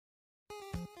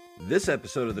This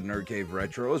episode of the Nerd Cave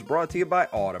Retro is brought to you by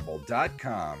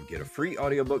Audible.com. Get a free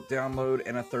audiobook download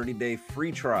and a 30-day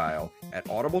free trial at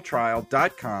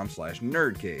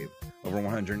audibletrial.com/nerdcave. Over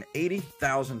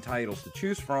 180,000 titles to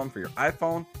choose from for your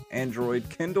iPhone, Android,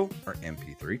 Kindle, or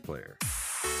MP3 player.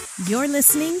 You're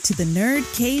listening to the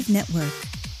Nerd Cave Network.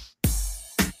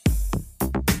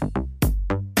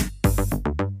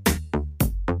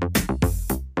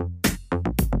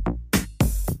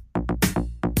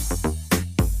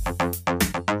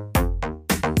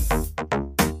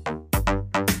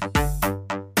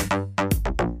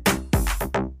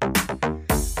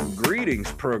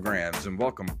 Greetings, programs, and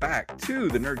welcome back to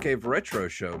the Nerd Cave Retro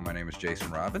Show. My name is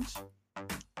Jason Robbins.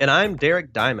 And I'm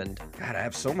Derek Diamond. God, I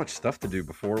have so much stuff to do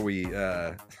before we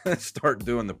start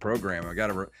doing the program.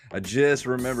 I just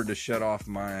remembered to shut off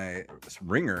my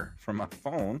ringer from my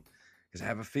phone because I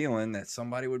have a feeling that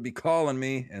somebody would be calling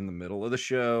me in the middle of the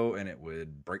show and it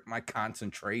would break my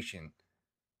concentration.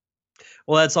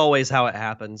 Well, that's always how it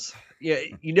happens. Yeah,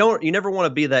 you never want to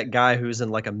be that guy who's in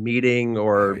like a meeting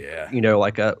or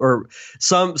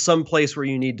some place where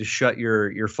you need to shut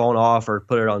your phone off or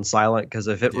put it on silent, because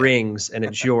if it rings and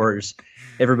it's yours,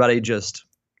 everybody just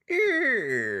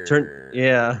turn.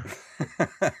 Yeah.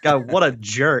 God, what a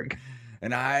jerk.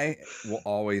 And I will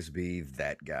always be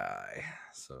that guy.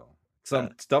 So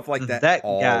stuff like that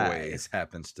always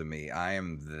happens to me. I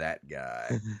am that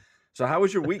guy. So how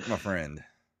was your week, my friend?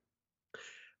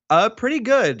 Pretty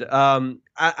good. I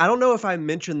don't know if I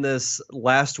mentioned this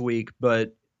last week,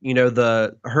 but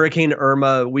the Hurricane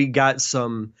Irma, we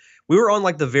were on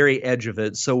like the very edge of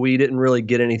it, so we didn't really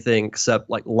get anything except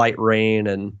like light rain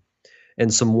and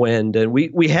some wind. And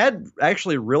we had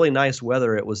actually really nice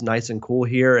weather. It was nice and cool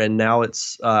here, and now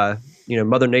it's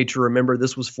Mother Nature remembered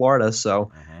this was Florida,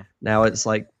 so now it's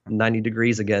like 90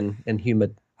 degrees again and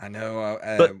humid. I know.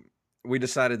 But we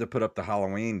decided to put up the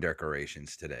Halloween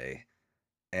decorations today.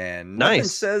 And nothing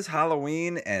says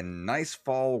Halloween and nice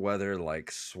fall weather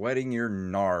like sweating your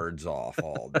nards off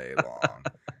all day long.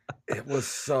 It was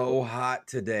so hot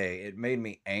today. It made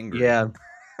me angry. Yeah.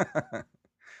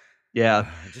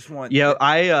 Yeah.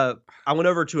 I went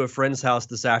over to a friend's house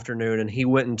this afternoon, and he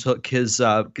went and took his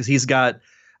because he's got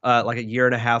like a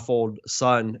 1.5-year-old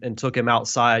son, and took him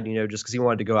outside, just because he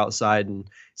wanted to go outside and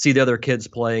see the other kids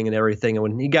playing and everything. And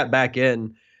when he got back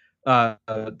in,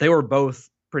 they were both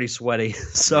pretty sweaty,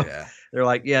 so they're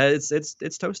like, it's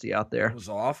toasty out there. It was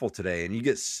awful today, and you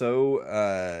get so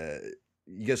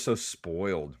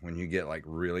spoiled when you get like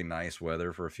really nice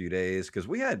weather for a few days, because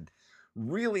we had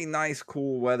really nice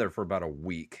cool weather for about a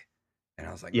week, and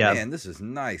I was like, man, this is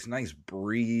nice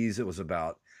breeze. It was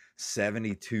about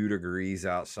 72 degrees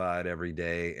outside every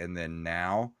day, and then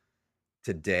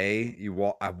today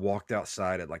I walked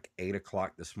outside at like 8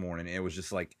 o'clock this morning, and it was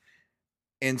just like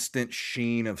instant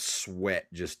sheen of sweat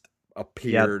just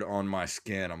appeared on my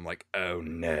skin. I'm like, oh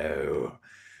no.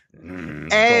 No.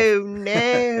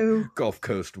 Gulf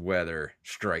Coast weather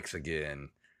strikes again.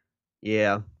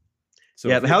 Yeah. So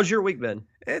but how's your week been?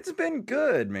 It's been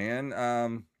good,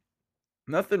 man.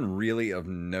 Nothing really of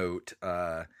note.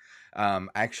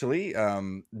 Actually,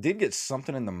 did get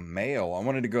something in the mail. I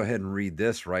wanted to go ahead and read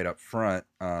this right up front.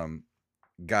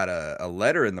 Got a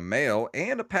letter in the mail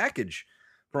and a package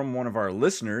from one of our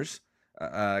listeners.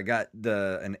 Got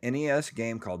an NES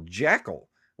game called Jackal,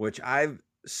 which I've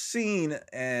seen,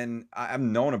 and I've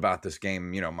known about this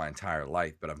game, my entire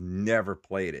life, but I've never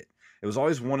played it. It was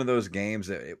always one of those games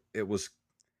that it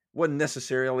wasn't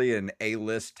necessarily an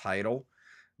A-list title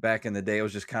back in the day. It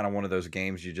was just kind of one of those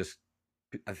games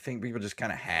I think people just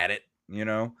kind of had it,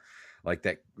 like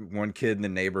that one kid in the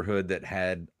neighborhood that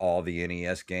had all the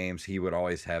NES games. He would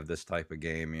always have this type of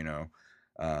game,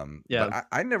 But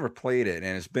I never played it,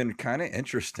 and it's been kind of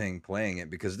interesting playing it,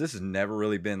 because this has never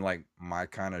really been like my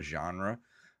kind of genre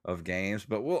of games.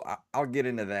 But I'll get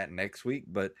into that next week.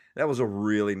 But that was a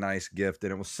really nice gift,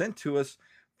 and it was sent to us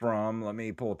from, let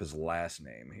me pull up his last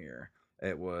name here.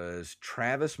 It was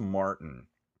Travis Martin,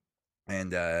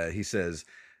 and he says,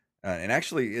 and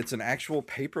actually it's an actual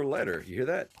paper letter. You hear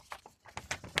that?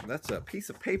 That's a piece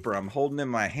of paper I'm holding in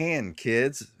my hand,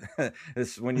 kids.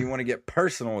 It's when you want to get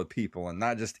personal with people and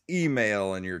not just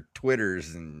email and your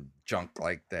Twitters and junk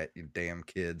like that, you damn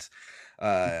kids.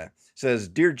 Says,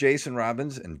 Dear Jason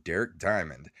Robbins and Derek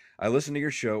Diamond, I listen to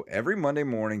your show every Monday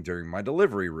morning during my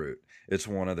delivery route. It's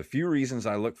one of the few reasons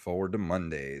I look forward to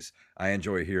Mondays. I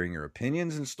enjoy hearing your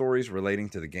opinions and stories relating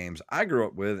to the games I grew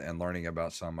up with and learning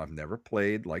about some I've never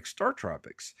played, like Star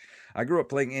Tropics. I grew up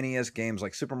playing NES games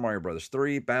like Super Mario Bros.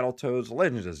 3, Battletoads,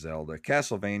 Legends of Zelda,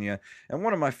 Castlevania, and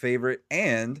one of my favorite,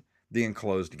 and the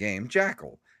enclosed game,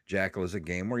 Jackal. Jackal is a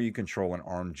game where you control an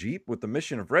armed jeep with the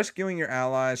mission of rescuing your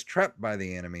allies trapped by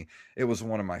the enemy. It was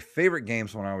one of my favorite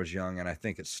games when I was young, and I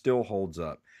think it still holds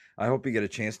up. I hope you get a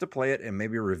chance to play it and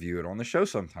maybe review it on the show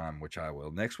sometime, which I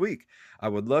will next week. I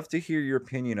would love to hear your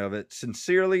opinion of it.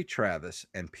 Sincerely, Travis.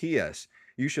 And P.S.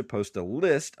 You should post a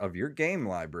list of your game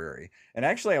library. And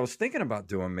actually, I was thinking about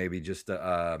doing maybe just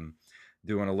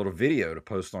doing a little video to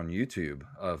post on YouTube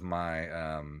of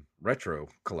my retro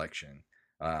collection.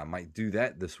 I might do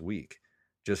that this week.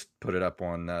 Just put it up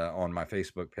on my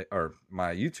Facebook or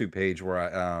my YouTube page where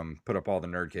I put up all the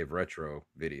Nerd Cave retro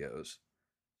videos.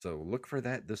 So look for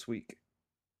that this week.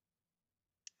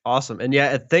 Awesome. And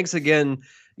yeah, thanks again,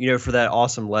 for that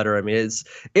awesome letter. I mean,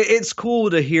 it's cool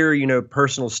to hear,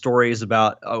 personal stories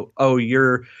about,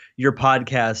 your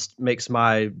podcast makes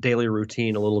my daily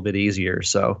routine a little bit easier.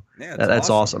 So yeah, that's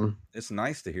awesome. It's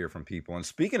nice to hear from people. And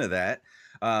speaking of that,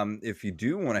 if you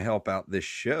do want to help out this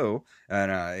show,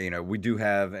 and we do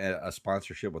have a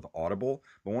sponsorship with Audible,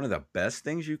 but one of the best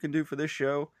things you can do for this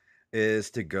show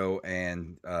is to go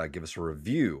and give us a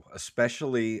review,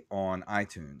 especially on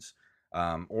iTunes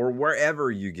or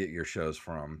wherever you get your shows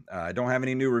from. I don't have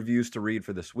any new reviews to read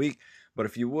for this week, but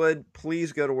if you would,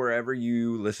 please go to wherever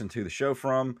you listen to the show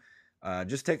from.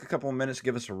 Just take a couple of minutes,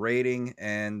 give us a rating,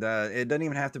 and it doesn't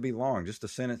even have to be long, just a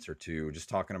sentence or two, just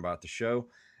talking about the show.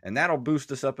 And that'll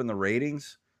boost us up in the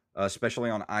ratings, especially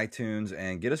on iTunes,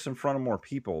 and get us in front of more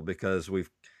people because we've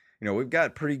got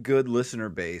a pretty good listener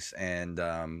base and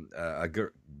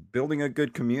building a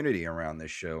good community around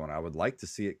this show, and I would like to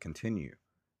see it continue.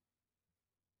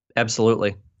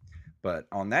 Absolutely. But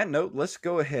on that note, let's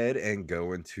go ahead and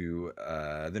go into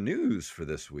the news for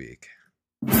this week.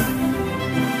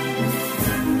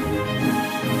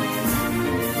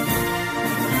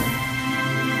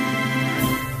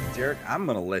 Derek, I'm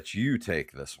going to let you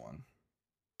take this one.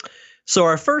 So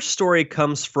our first story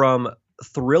comes from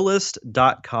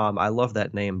Thrillist.com. I love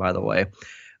that name, by the way.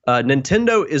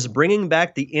 Nintendo is bringing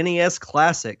back the NES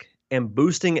Classic and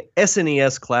boosting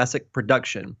SNES Classic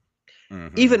production.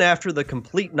 Mm-hmm. Even after the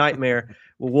complete nightmare,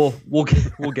 we'll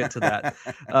get to that.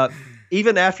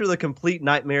 Even after the complete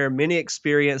nightmare many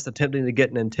experienced attempting to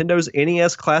get Nintendo's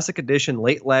NES Classic Edition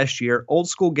late last year, old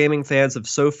school gaming fans have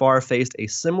so far faced a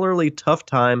similarly tough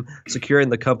time securing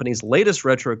the company's latest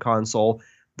retro console,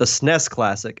 the SNES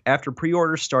Classic, after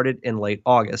pre-orders started in late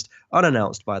August,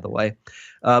 unannounced, by the way.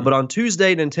 But on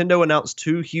Tuesday, Nintendo announced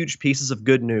two huge pieces of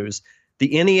good news.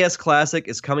 The NES Classic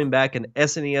is coming back, and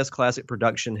SNES Classic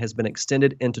production has been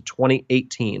extended into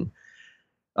 2018.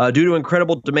 Due to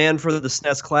incredible demand for the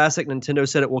SNES Classic, Nintendo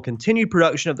said it will continue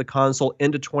production of the console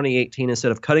into 2018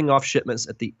 instead of cutting off shipments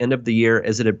at the end of the year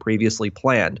as it had previously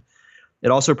planned. It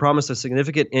also promised a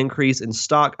significant increase in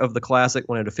stock of the Classic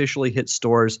when it officially hit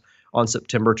stores on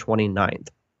September 29th.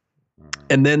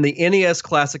 And then the NES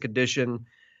Classic Edition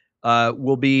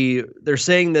they're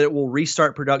saying that it will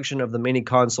restart production of the mini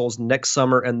consoles next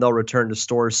summer and they'll return to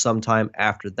stores sometime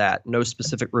after that. No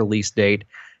specific release date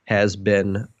has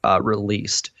been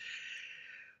released.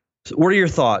 So what are your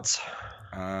thoughts?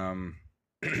 Honestly,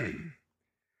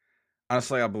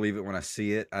 I'll believe it when I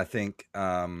see it. I think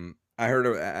I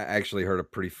actually heard a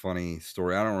pretty funny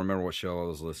story. I don't remember what show I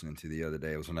was listening to the other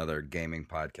day. It was another gaming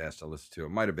podcast I listened to.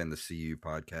 It might have been the CU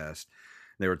podcast.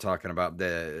 They were talking about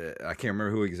I can't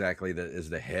remember who exactly is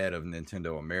the head of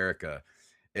Nintendo America.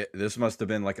 This must have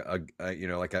been like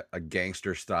a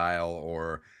gangster style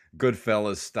or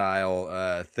Goodfellas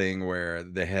style thing where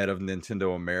the head of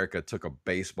Nintendo America took a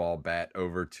baseball bat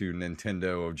over to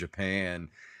Nintendo of Japan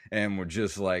and would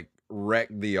just like wreck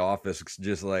the office.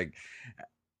 Just like,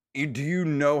 do you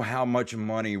know how much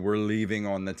money we're leaving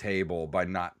on the table by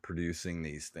not producing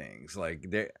these things? Like,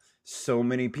 there so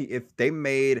many people. If they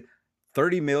made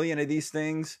 30 million of these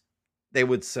things, they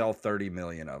would sell 30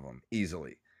 million of them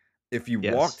easily. If you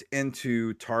walked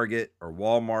into Target or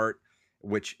Walmart,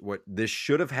 what this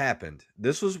should have happened,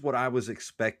 this was what I was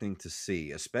expecting to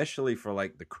see, especially for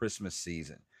like the Christmas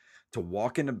season, to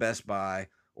walk into Best Buy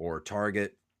or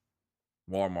Target,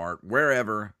 Walmart,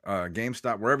 wherever,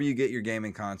 GameStop, wherever you get your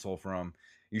gaming console from,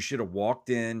 you should have walked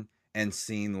in and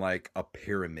seen like a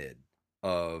pyramid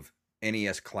of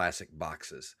NES Classic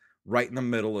boxes right in the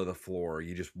middle of the floor.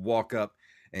 You just walk up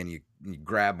and you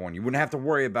grab one. You wouldn't have to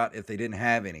worry about if they didn't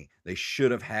have any. They should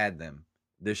have had them.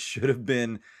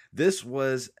 This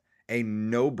was a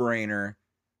no-brainer,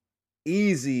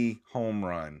 easy home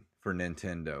run for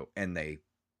Nintendo, and they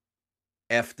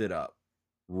effed it up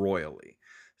royally.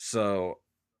 So,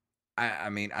 I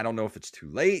mean, I don't know if it's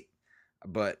too late,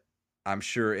 but I'm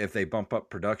sure if they bump up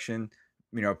production,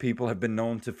 people have been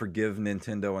known to forgive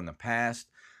Nintendo in the past.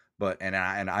 but and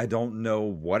I don't know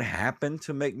what happened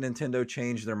to make Nintendo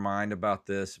change their mind about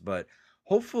this, but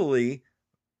hopefully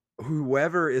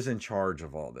whoever is in charge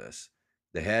of all this,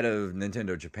 the head of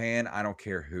Nintendo Japan, I don't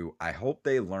care who, I hope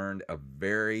they learned a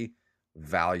very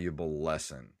valuable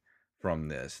lesson from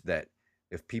this, that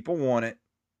if people want it,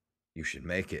 you should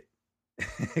make it.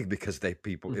 Because if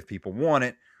people want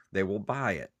it, they will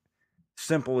buy it.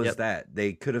 Simple as that.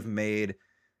 They could have made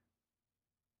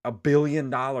 $1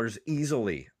 billion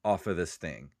easily off of this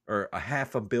thing, or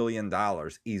 $500 million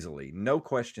easily, no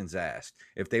questions asked.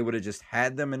 If they would have just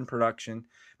had them in production,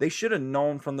 they should have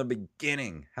known from the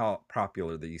beginning how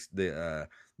popular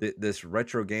this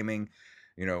retro gaming,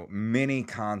 mini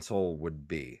console would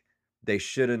be. They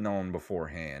should have known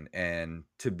beforehand, and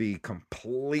to be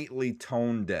completely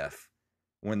tone deaf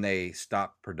when they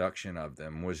stopped production of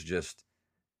them was just,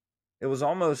 it was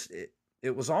almost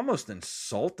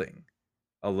insulting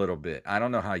a little bit. I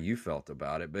don't know how you felt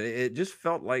about it, but it just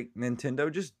felt like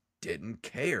Nintendo just didn't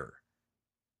care.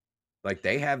 Like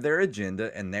they have their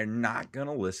agenda and they're not going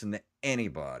to listen to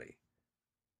anybody.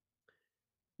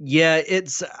 Yeah,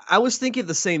 I was thinking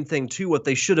the same thing too. What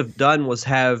they should have done was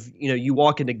have, you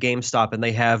walk into GameStop and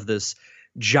they have this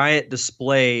giant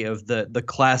display of the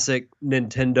classic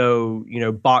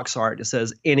Nintendo, box art. It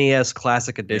says NES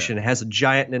Classic Edition. It has a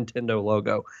giant Nintendo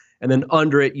logo. And then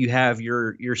under it, you have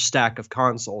your stack of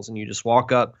consoles, and you just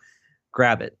walk up,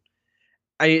 grab it.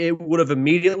 It would have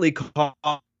immediately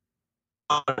caught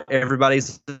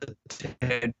everybody's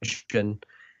attention.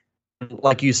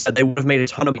 Like you said, they would have made a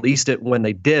ton of released it when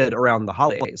they did around the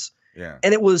holidays. Yeah.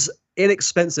 And it was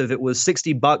inexpensive. It was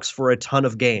 $60 for a ton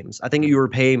of games. I think you were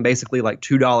paying basically like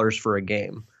 $2 for a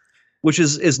game, which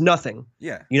is nothing.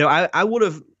 Yeah. I would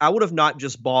have not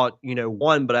just bought,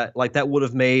 one, but that would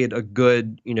have made a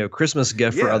good, Christmas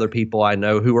gift for other people I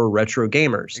know who are retro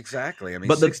gamers. Exactly. I mean,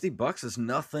 but $60 is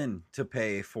nothing to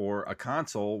pay for a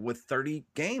console with 30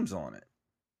 games on it.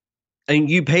 And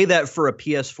you pay that for a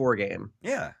PS4 game.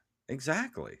 Yeah,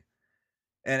 exactly.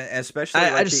 And especially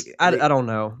I don't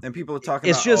know. And people are talking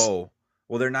about,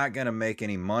 well, they're not going to make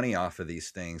any money off of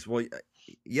these things. Well,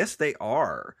 yes, they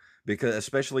are. Because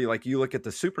especially like you look at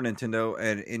the Super Nintendo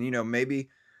and maybe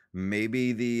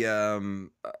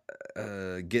the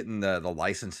getting the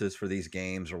licenses for these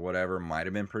games or whatever might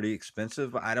have been pretty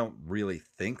expensive. I don't really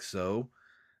think so,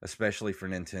 especially for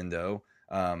Nintendo.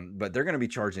 But they're going to be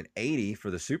charging $80 for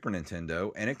the Super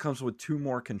Nintendo, and it comes with 2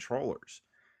 more controllers.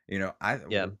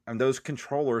 And those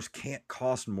controllers can't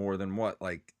cost more than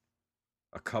like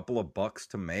a couple of bucks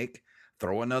to make.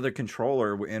 Throw another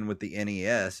controller in with the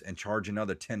NES and charge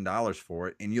another $10 for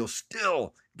it, and you'll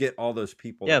still get all those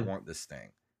people that want this thing.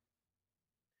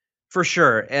 For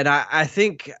sure. And I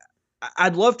think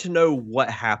I'd love to know what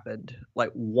happened,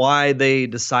 like why they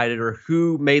decided or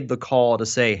who made the call to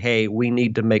say, hey, we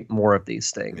need to make more of these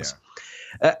things.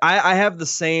 Yeah. I have the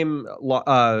same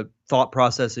thought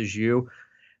process as you.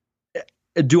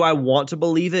 Do I want to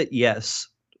believe it? Yes.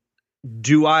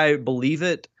 Do I believe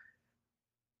it?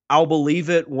 I'll believe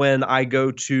it when I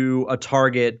go to a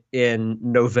Target in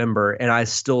November and I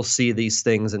still see these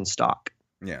things in stock.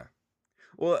 Yeah.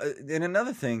 Well, and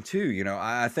another thing too,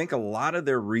 I think a lot of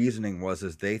their reasoning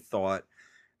is they thought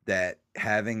that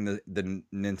having the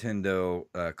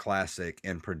Nintendo Classic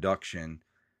in production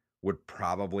would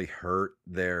probably hurt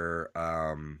their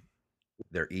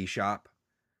eShop,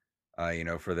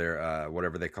 for their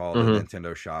whatever they call it, the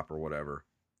Nintendo Shop or whatever,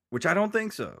 which I don't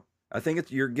think so. I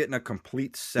think you're getting a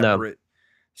complete separate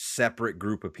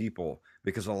group of people,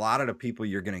 because a lot of the people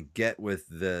you're going to get with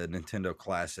the Nintendo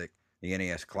Classic, the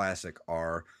NES Classic,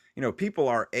 are, people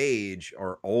our age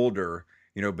or older,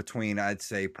 between, I'd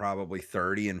say probably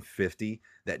 30 and 50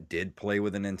 that did play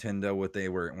with a Nintendo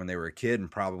when they were a kid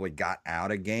and probably got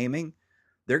out of gaming.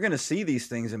 They're going to see these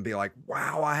things and be like,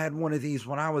 wow, I had one of these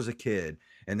when I was a kid.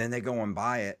 And then they go and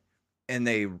buy it. And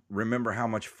they remember how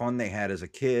much fun they had as a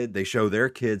kid. They show their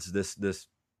kids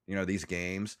these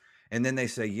games. And then they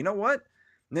say, you know what?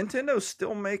 Nintendo's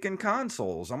still making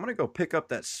consoles. I'm going to go pick up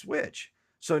that Switch.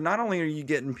 So not only are you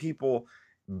getting people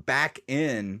back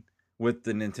in with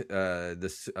the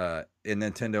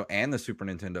Nintendo and the Super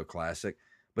Nintendo Classic,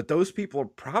 but those people are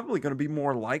probably going to be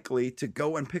more likely to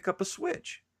go and pick up a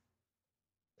Switch.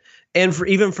 And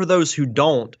even for those who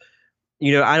don't,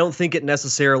 I don't think it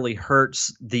necessarily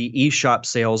hurts the eShop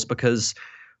sales, because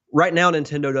right now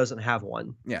Nintendo doesn't have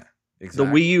one. Yeah, exactly.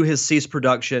 The Wii U has ceased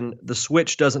production. The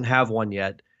Switch doesn't have one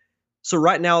yet. So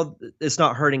right now it's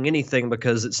not hurting anything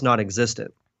because it's not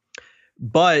existent.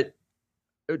 But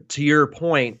to your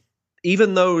point,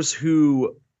 even those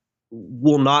who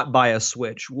will not buy a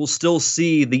Switch. We'll still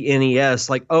see the NES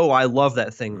like, oh, I love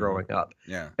that thing growing up.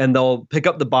 Yeah. And they'll pick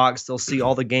up the box, they'll see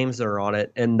all the games that are on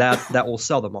it, and that will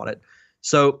sell them on it.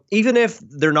 So even if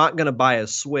they're not going to buy a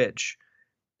Switch,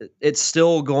 it's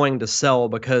still going to sell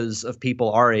because of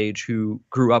people our age who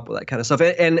grew up with that kind of stuff.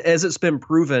 And as it's been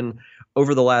proven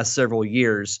over the last several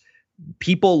years,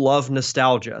 people love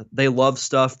nostalgia. They love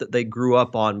stuff that they grew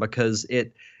up on because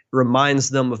it reminds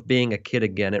them of being a kid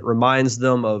again. It reminds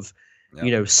them of,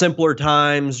 simpler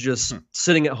times, just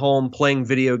sitting at home playing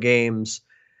video games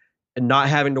and not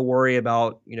having to worry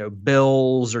about,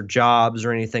 bills or jobs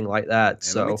or anything like that. And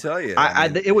so let me tell you,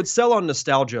 it would sell on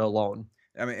nostalgia alone.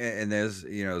 I mean, and there's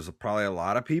probably a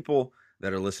lot of people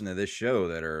that are listening to this show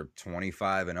that are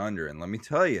 25 and under. And let me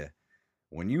tell you,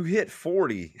 when you hit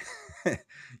 40,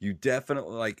 you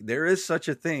definitely there is such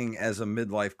a thing as a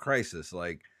midlife crisis.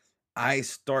 Like, I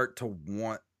start to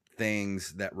want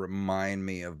things that remind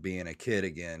me of being a kid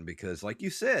again, because like you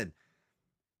said,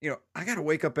 I got to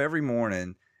wake up every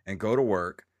morning and go to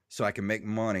work so I can make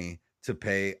money to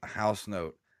pay a house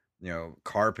note,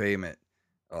 car payment,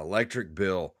 electric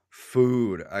bill,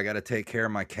 food. I got to take care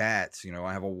of my cats.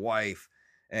 I have a wife,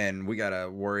 and we got to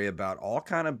worry about all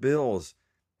kind of bills.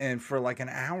 And for like an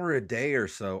hour a day or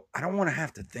so, I don't want to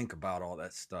have to think about all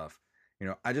that stuff.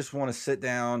 I just want to sit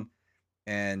down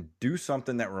and do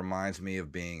something that reminds me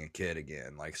of being a kid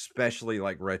again, like especially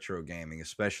like retro gaming,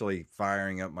 especially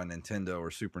firing up my Nintendo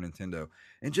or Super Nintendo,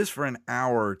 and just for an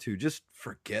hour or two, just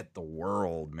forget the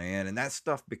world, man. And that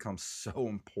stuff becomes so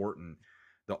important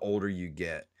the older you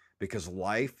get, because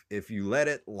life, if you let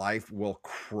it, life will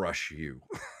crush you.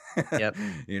 Yep.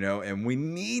 And we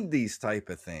need these type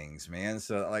of things, man.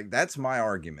 So like, that's my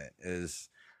argument, is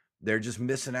they're just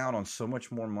missing out on so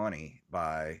much more money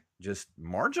by just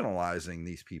marginalizing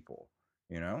these people,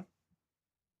 No,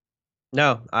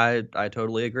 I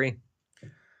totally agree.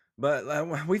 But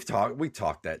we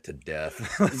talked that to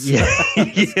death. Let's Yeah. go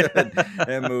ahead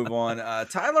and move on.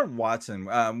 Tyler Watson,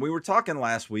 we were talking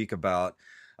last week about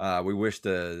we wish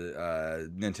the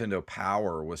Nintendo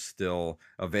Power was still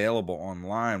available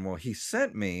online. Well, he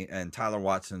sent me, and Tyler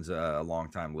Watson's a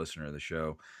longtime listener of the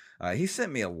show, he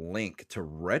sent me a link to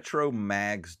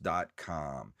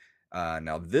retromags.com.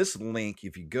 Now, this link,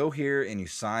 if you go here and you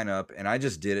sign up, and I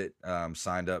just did it,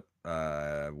 signed up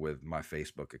with my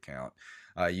Facebook account,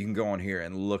 you can go on here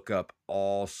and look up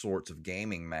all sorts of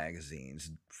gaming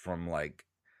magazines from the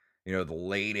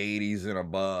late 80s and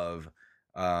above.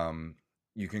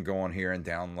 You can go on here and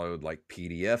download like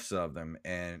PDFs of them,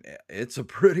 and it's a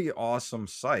pretty awesome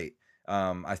site.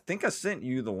 I think I sent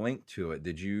you the link to it.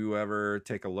 Did you ever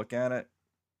take a look at it?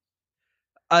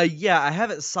 Yeah, I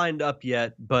haven't signed up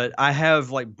yet, but I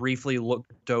have briefly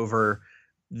looked over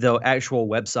the actual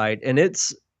website, and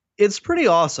it's pretty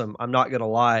awesome. I'm not gonna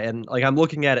lie, and I'm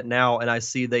looking at it now, and I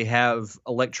see they have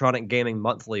Electronic Gaming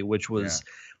Monthly, which was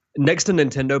next to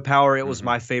Nintendo Power. It was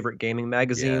my favorite gaming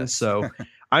magazine, Yes. so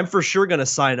I'm for sure gonna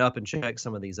sign up and check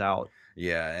some of these out.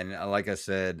 Yeah, and like I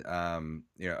said,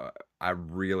 I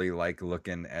really like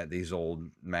looking at these old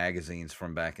magazines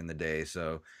from back in the day.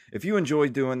 So if you enjoy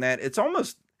doing that, it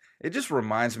just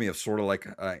reminds me of sort of like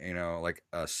like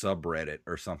a subreddit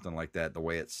or something like that, the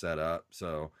way it's set up.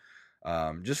 So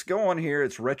just go on here.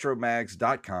 It's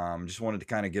retromags.com. Just wanted to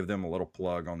kind of give them a little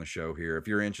plug on the show here. If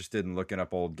you're interested in looking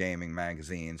up old gaming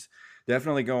magazines,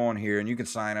 definitely go on here, and you can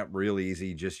sign up real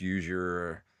easy. Just use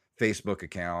your Facebook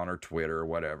account or Twitter or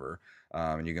whatever,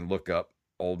 and you can look up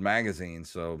old magazines.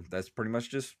 So that's pretty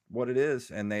much just what it is.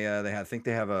 And they have a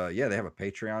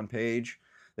Patreon page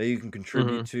that you can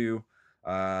contribute to.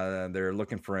 They're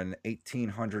looking for an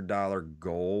 $1,800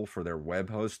 goal for their web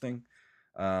hosting.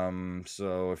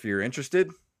 So if you're interested,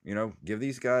 give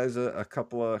these guys a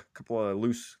couple of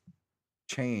loose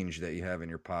change that you have in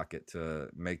your pocket to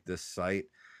make this site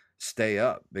stay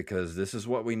up, because this is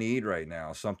what we need right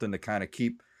now. Something to kind of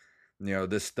keep,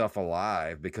 this stuff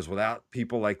alive, because without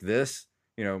people like this,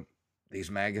 these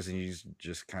magazines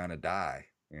just kind of die,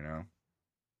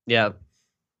 Yeah.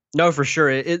 No, for sure.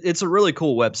 It's a really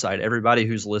cool website. Everybody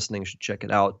who's listening should check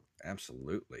it out.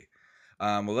 Absolutely.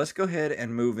 Well, let's go ahead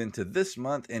and move into this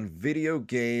month in video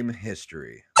game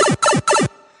history.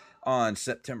 On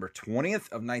September 20th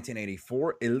of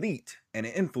 1984, Elite, an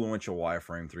influential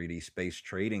wireframe 3D space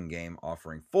trading game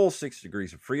offering full 6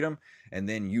 degrees of freedom and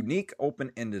then unique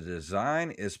open-ended design,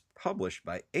 is published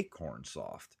by Acorn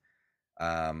Soft.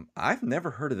 I've never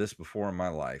heard of this before in my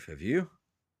life. Have you?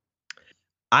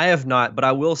 I have not, but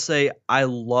I will say I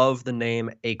love the name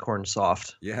Acorn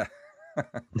Soft. Yeah.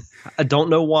 I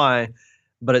don't know why,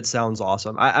 but it sounds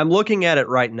awesome. I'm looking at it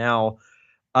right now.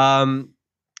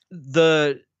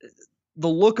 The the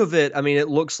look of it, I mean, it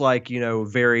looks like,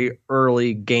 very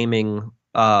early gaming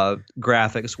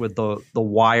graphics with the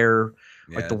wire,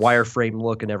 like Yeah, the it's wireframe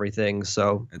look and everything.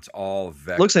 So it's all looks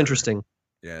vector. interesting.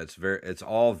 Yeah, it's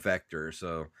all vector.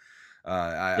 So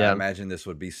I Yeah. imagine this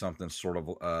would be something sort of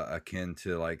akin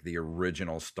to like the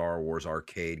original Star Wars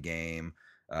arcade game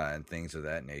and things of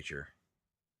that nature.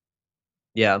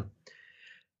 Yeah.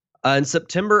 In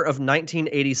September of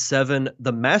 1987,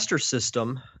 the Master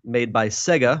System, made by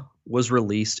Sega, was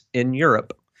released in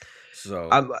Europe. So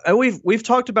And we've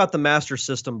talked about the Master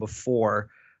System before.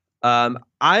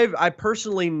 I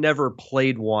personally never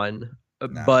played one,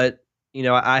 nah, but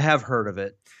I have heard of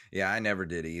it. yeah, I never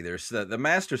did either. So the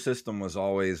Master System was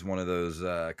always one of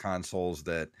those consoles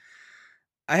that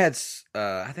I had.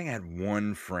 I think I had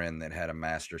one friend that had a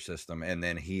Master System, and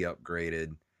then he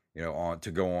upgraded, on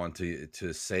to go on to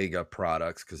Sega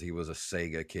products because he was a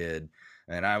Sega kid,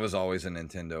 and I was always a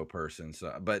Nintendo person.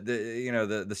 So, but the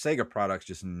Sega products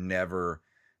just never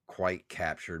quite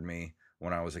captured me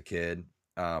when I was a kid.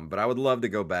 But I would love to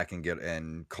go back and get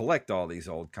and collect all these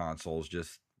old consoles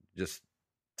just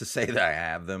to say that I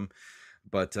have them.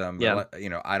 But Yeah,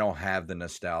 I don't have the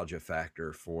nostalgia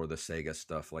factor for the Sega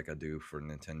stuff like I do for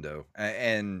Nintendo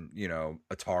and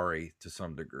Atari to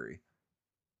some degree.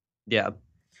 yeah.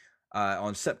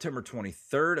 On September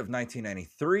 23rd of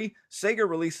 1993, Sega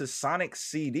releases Sonic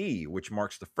CD, which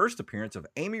marks the first appearance of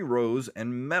Amy Rose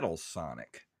and Metal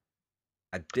Sonic.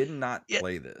 I did not Yeah,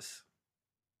 play this.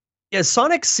 yeah,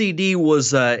 Sonic CD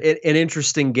was an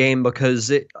interesting game because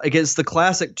it's the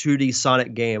classic 2D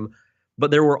Sonic game,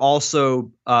 but there were also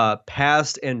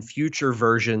past and future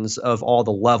versions of all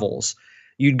the levels.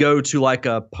 You'd go to like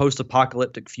a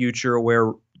post-apocalyptic future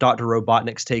where Dr.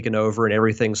 Robotnik's taken over and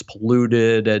everything's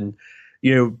polluted, and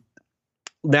you know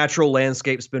natural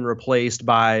landscape's been replaced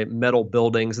by metal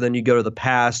buildings. And then you go to the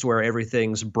past where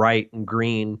everything's bright and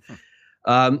green.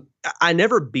 Hmm. I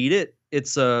never beat it.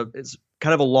 It's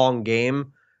kind of a long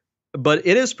game, but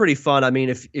it is pretty fun. I mean,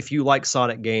 if you like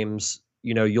Sonic games,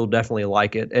 you'll definitely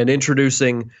like it. And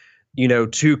introducing,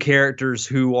 two characters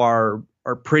who are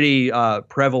pretty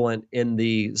prevalent in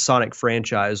the Sonic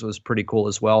franchise was pretty cool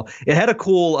as well. It had a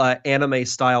cool anime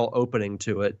style opening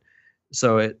to it,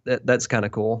 so that's kind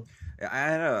of cool. I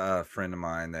had a friend of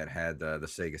mine that had the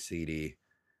Sega CD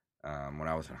when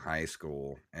I was in high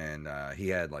school, and he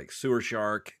had like Sewer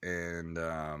Shark and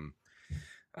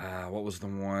what was the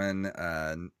one?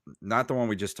 Not the one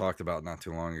we just talked about not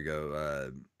too long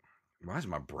ago. Why is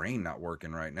my brain not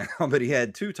working right now? But he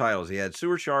had two titles. He had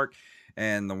Sewer Shark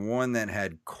and the one that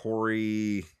had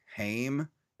Corey Haim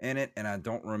in it, and I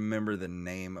don't remember the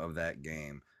name of that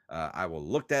game. I will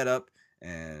look that up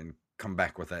and come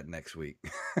back with that next week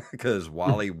because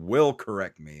Wally will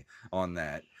correct me on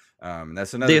that.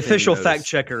 That's The another thing you official fact notice.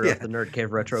 checker Yeah, of the Nerd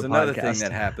Cave Retro it's another thing podcast.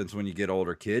 that happens when you get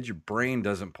older, kids. Your brain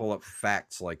doesn't pull up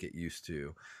facts like it used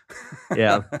to.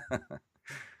 Yeah.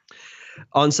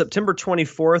 On September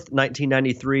 24th,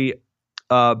 1993,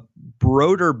 uh,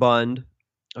 Broderbund,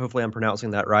 hopefully I'm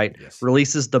pronouncing that right, Yes.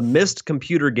 releases the Myst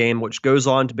computer game, which goes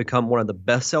on to become one of the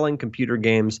best-selling computer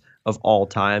games of all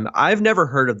time. I've never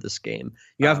heard of this game.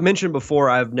 I've Um, mentioned before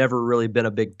I've never really been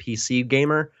a big PC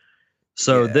gamer,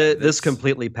 so yeah, this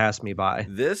completely passed me by.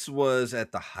 this was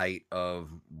at the height of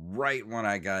right when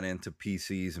I got into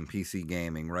PCs and PC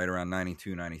gaming, right around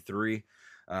 92, 93.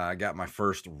 I got my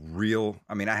first real,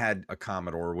 I mean, I had a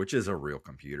Commodore, which is a real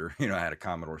computer. I had a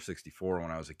Commodore 64 when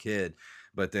I was a kid,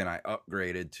 but then I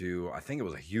upgraded to, I think it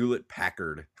was a Hewlett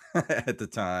Packard at the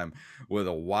time with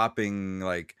a whopping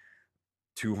like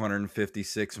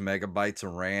 256 megabytes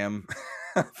of RAM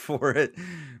for it,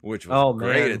 which was Oh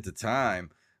great at man. the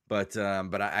time. But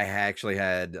I actually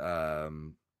had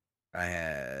the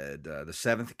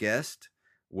Seventh Guest,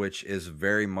 which is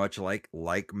very much like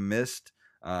Mist,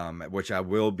 which I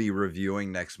will be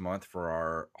reviewing next month for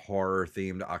our horror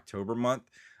themed October month.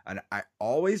 And I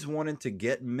always wanted to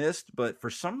get Mist, but for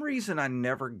some reason I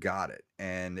never got it,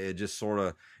 and it just sort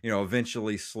of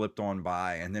eventually slipped on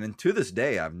by. And then to this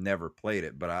day I've never played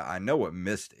it, but I know what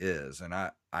Mist is, and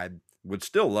I would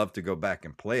still love to go back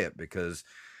and play it because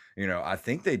I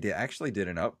think they did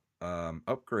an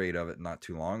upgrade of it not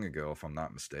too long ago, if I'm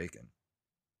not mistaken.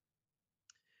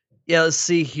 Yeah, let's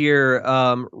see here.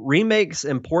 Remakes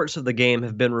and ports of the game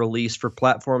have been released for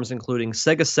platforms including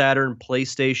Sega Saturn,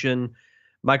 PlayStation,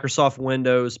 Microsoft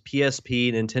Windows,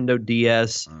 PSP, Nintendo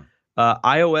DS, Mm.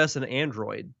 iOS, and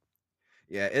Android.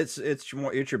 Yeah, it's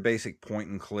your basic point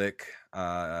and click,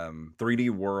 3D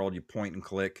world. You point and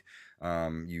click,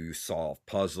 you solve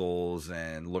puzzles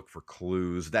and look for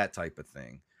clues, that type of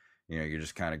thing. You're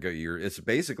just kind of go. It's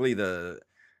basically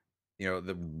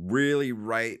the really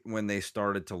right when they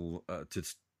started to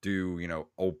do,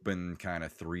 open kind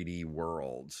of 3D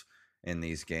worlds in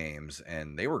these games,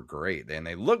 and they were great, and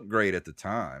they looked great at the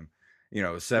time.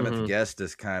 Seventh Mhm. Guest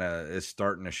is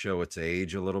starting to show its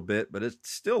age a little bit, but it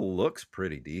still looks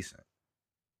pretty decent.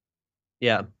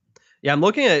 Yeah. Yeah, I'm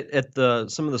looking at the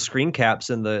some of the screen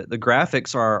caps, and the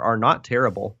graphics are not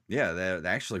terrible. Yeah, they're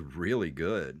actually really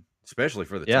good, especially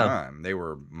for the Yeah. time. They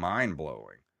were mind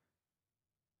blowing.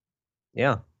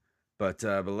 Yeah. But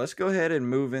let's go ahead and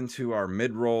move into our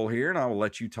mid roll here, and I will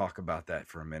let you talk about that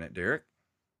for a minute, Derek.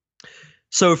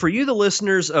 So, for you, the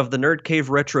listeners of the Nerd Cave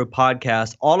Retro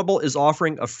podcast, Audible is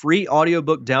offering a free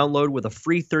audiobook download with a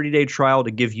free 30-day trial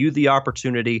to give you the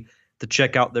opportunity to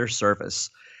check out their service.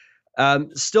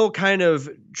 Still kind of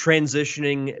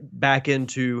transitioning back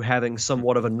into having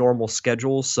somewhat of a normal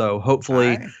schedule. So,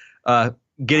 hopefully,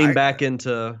 getting I back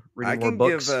into reading more can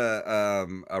books. give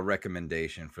a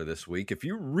recommendation for this week. If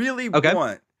you really Okay.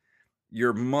 want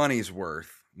your money's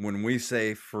worth when we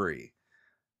say free,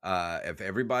 if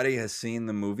everybody has seen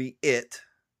the movie It,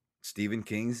 Stephen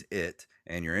King's It,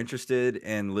 and you're interested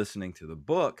in listening to the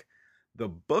book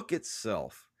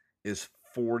itself is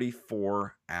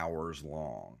 44 hours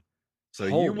long. So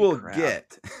you Holy will crap.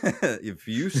 get, if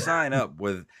you sign up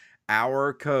with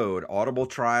our code,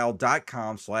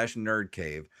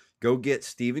 audibletrial.com/nerdcave, go get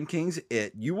Stephen King's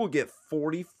It, you will get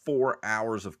 44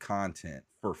 hours of content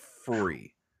for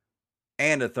free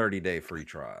and a 30-day free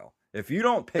trial. If you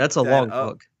don't pick That's a that long up,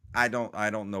 book. I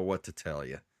don't know what to tell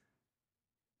you.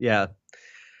 Yeah.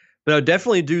 But no,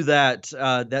 definitely do that.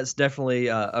 That's definitely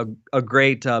a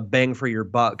great bang for your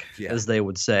buck, as they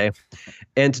would say.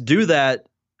 And to do that,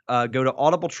 go to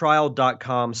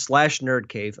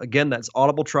audibletrial.com/nerdcave. Again, that's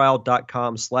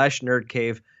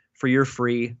audibletrial.com/nerdcave for your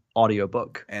free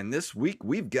audiobook. And this week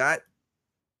we've got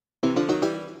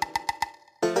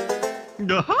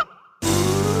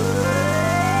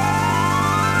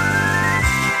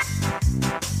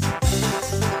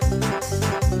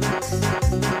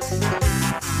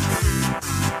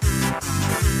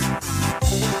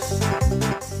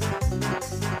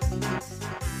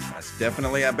that's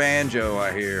definitely a banjo,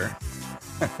 I hear.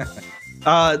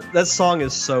 That song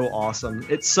is so awesome.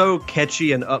 It's so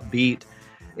catchy and upbeat.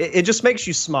 It just makes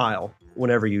you smile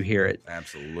whenever you hear it.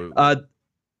 Absolutely.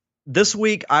 This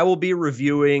week, I will be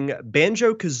reviewing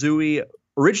Banjo-Kazooie,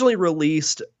 originally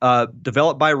released,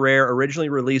 developed by Rare, originally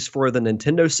released for the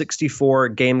Nintendo 64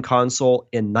 game console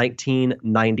in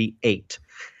 1998.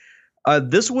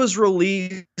 This was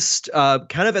released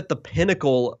kind of at the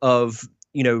pinnacle of,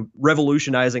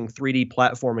 revolutionizing 3D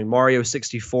platforming. Mario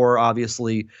 64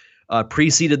 obviously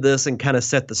preceded this and kind of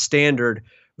set the standard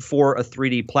for a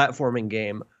 3D platforming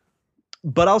game.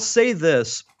 But I'll say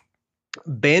this.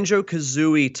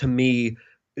 Banjo-Kazooie, to me,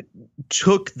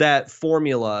 took that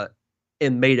formula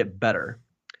and made it better.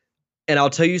 And I'll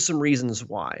tell you some reasons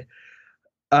why.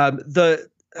 The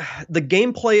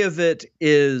gameplay of it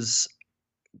is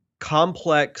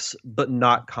complex, but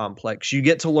not complex. You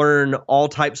get to learn all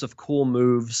types of cool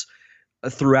moves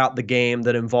throughout the game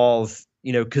that involve,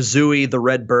 Kazooie, the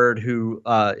red bird who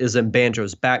is in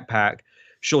Banjo's backpack.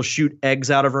 She'll shoot eggs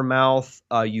out of her mouth.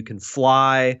 You can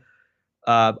fly.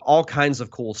 All kinds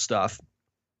of cool stuff.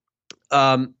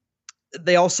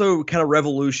 They also kind of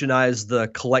revolutionized the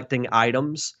collecting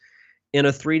items in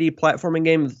a 3D platforming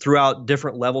game throughout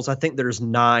different levels. I think there's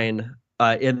 9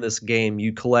 in this game.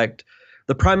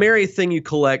 The primary thing you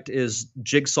collect is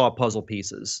jigsaw puzzle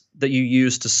pieces that you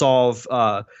use to solve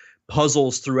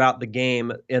puzzles throughout the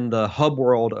game in the hub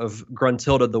world of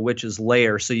Gruntilda the Witch's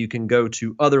Lair, so you can go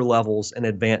to other levels and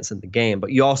advance in the game.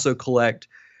 But you also collect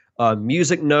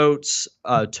music notes,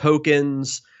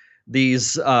 tokens,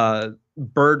 these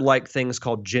bird-like things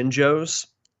called Jinjos.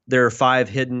 There are 5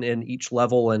 hidden in each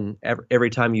level, and every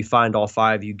time you find all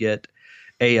 5, you get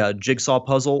a jigsaw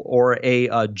puzzle, or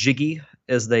a jiggy,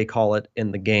 as they call it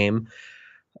in the game.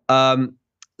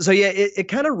 So yeah, it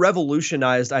kind of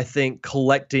revolutionized, I think,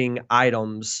 collecting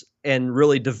items and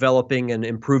really developing and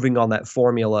improving on that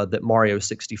formula that Mario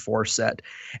 64 set.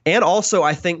 And also,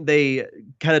 I think they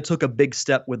kind of took a big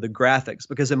step with the graphics,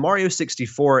 because in Mario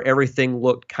 64, everything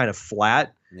looked kind of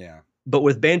flat. Yeah. But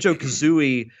with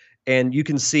Banjo-Kazooie, and you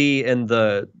can see in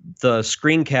the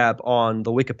screen cap on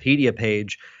the Wikipedia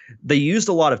page, they used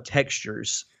a lot of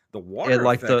textures. The water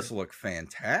effects look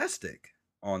fantastic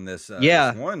on this,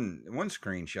 this one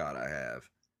screenshot I have.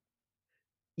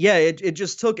 Yeah, it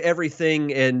just took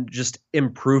everything and just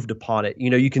improved upon it.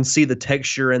 You can see the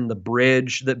texture in the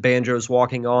bridge that Banjo's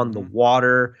walking on, the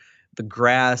water, the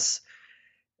grass.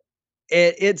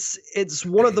 It's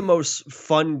one of the most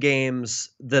fun games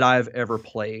that I've ever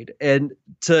played. And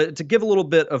to give a little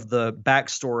bit of the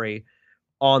backstory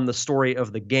on the story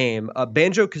of the game,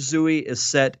 Banjo-Kazooie is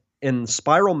set in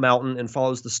Spiral Mountain and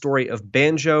follows the story of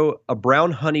Banjo, a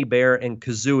brown honey bear, and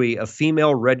Kazooie, a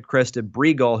female red-crested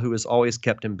Breegull who is always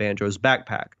kept in Banjo's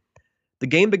backpack. The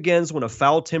game begins when a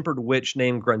foul-tempered witch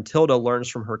named Gruntilda learns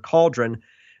from her cauldron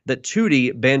that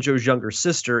Tootie, Banjo's younger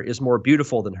sister, is more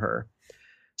beautiful than her.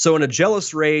 So in a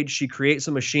jealous rage, she creates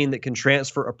a machine that can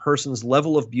transfer a person's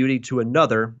level of beauty to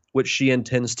another, which she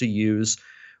intends to use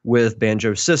with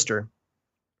Banjo's sister.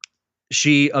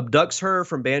 She abducts her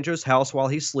from Banjo's house while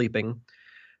he's sleeping.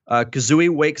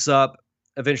 Kazooie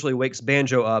eventually wakes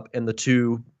Banjo up, and the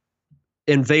two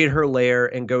invade her lair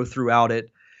and go throughout it,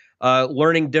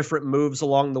 learning different moves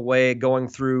along the way, going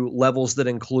through levels that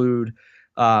include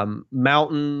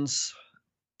mountains,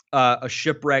 a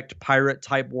shipwrecked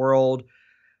pirate-type world,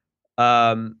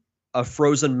 a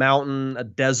frozen mountain, a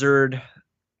desert.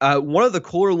 One of the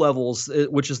cooler levels,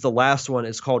 which is the last one,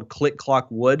 is called Click Clock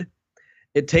Wood.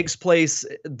 It takes place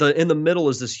in the middle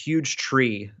is this huge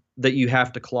tree that you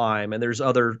have to climb, and there's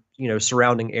other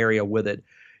surrounding area with it.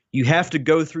 You have to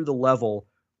go through the level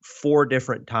 4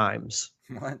 different times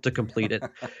to complete it.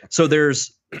 So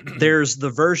there's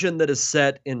the version that is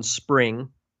set in spring,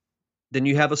 then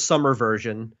you have a summer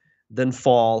version, then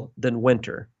fall, then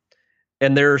winter.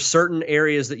 And there are certain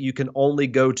areas that you can only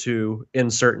go to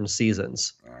in certain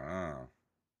seasons. Oh.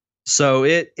 So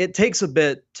it takes a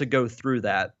bit to go through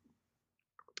that.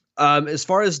 As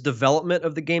far as development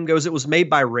of the game goes, it was made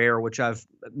by Rare, which I've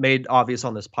made obvious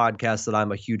on this podcast that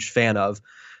I'm a huge fan of.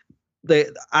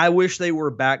 I wish they were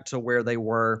back to where they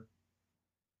were,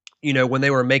 when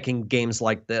they were making games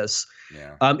like this.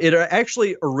 Yeah. It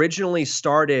actually originally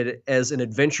started as an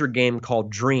adventure game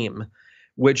called Dream,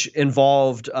 which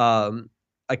involved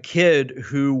a kid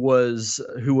who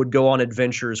would go on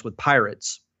adventures with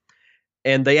pirates.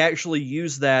 And they actually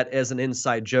use that as an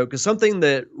inside joke. Because something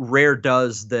that Rare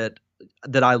does that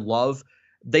I love,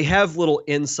 they have little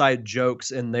inside jokes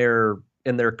in their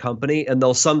company, and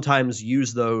they'll sometimes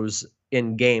use those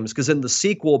in games. Because in the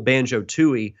sequel,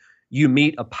 Banjo-Tooie, you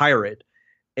meet a pirate,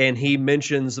 and he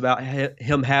mentions about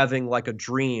him having like a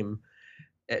dream,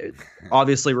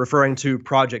 obviously referring to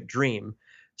Project Dream.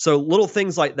 So little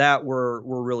things like that were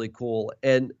really cool.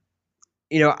 And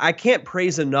I can't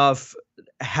praise enough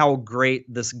how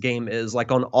great this game is,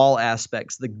 like on all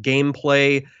aspects. The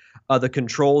gameplay, the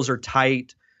controls are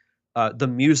tight. The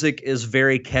music is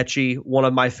very catchy. One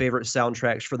of my favorite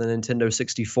soundtracks for the Nintendo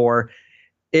 64.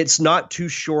 It's not too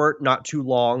short, not too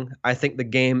long. I think the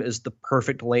game is the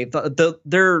perfect length.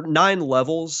 There are 9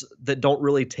 levels that don't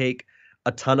really take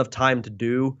a ton of time to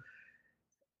do.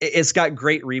 It's got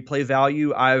great replay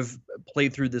value. I've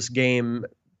played through this game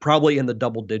probably in the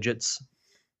double digits.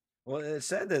 Well, it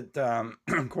said that,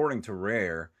 according to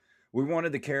Rare, we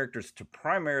wanted the characters to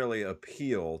primarily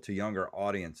appeal to younger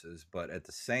audiences, but at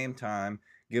the same time,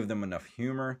 give them enough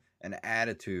humor and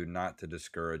attitude not to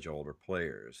discourage older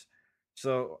players.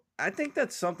 So I think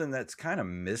that's something that's kind of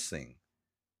missing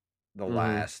the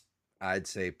last, I'd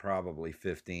say, probably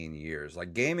 15 years.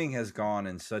 Like, gaming has gone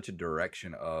in such a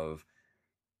direction of,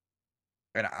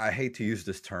 and I hate to use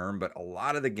this term, but a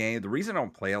lot of the reason I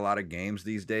don't play a lot of games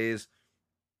these days,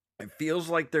 it feels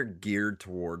like they're geared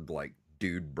toward like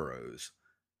dude bros,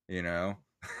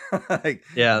 like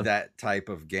that type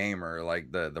of gamer,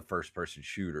 like the first person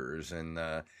shooters and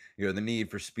the Need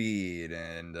for Speed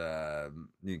and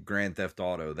Grand Theft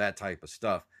Auto, that type of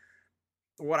stuff.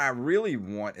 What I really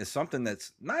want is something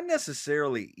that's not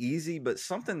necessarily easy, but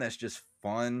something that's just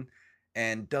fun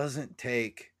and doesn't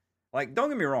take, like, don't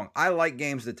get me wrong, I like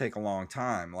games that take a long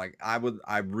time. Like I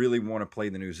really want to play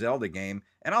the new Zelda game,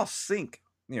 and I'll sink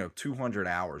 200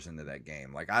 hours into that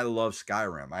game. Like, I love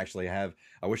Skyrim.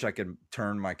 I wish I could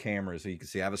turn my camera so you can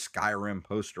see I have a Skyrim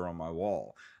poster on my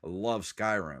wall. I love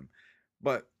Skyrim.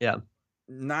 But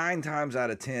 9 times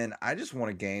out of 10, I just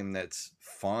want a game that's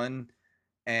fun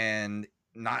and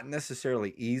not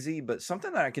necessarily easy, but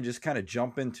something that I can just kind of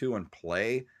jump into and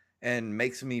play and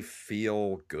makes me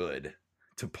feel good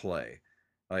to play.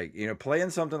 Like, playing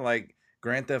something like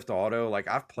Grand Theft Auto, like,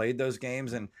 I've played those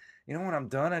games, and when I'm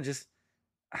done,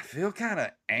 I feel kind of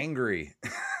angry.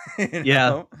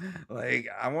 Like,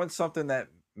 I want something that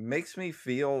makes me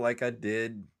feel like I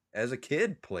did as a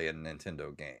kid playing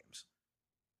Nintendo games.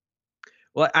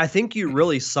 Well, I think you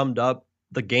really summed up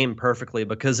the game perfectly,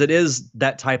 because it is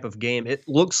that type of game. It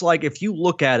looks like, if you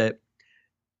look at it,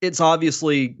 it's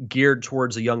obviously geared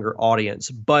towards a younger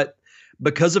audience, but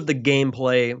because of the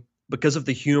gameplay, because of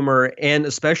the humor, and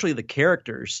especially the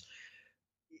characters,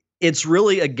 it's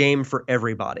really a game for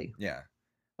everybody. Yeah.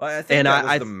 Well, I think And that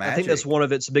was I the I think that's magic. one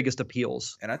of its biggest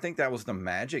appeals. And I think that was the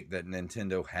magic that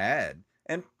Nintendo had,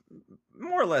 and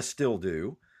more or less still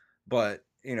do. But,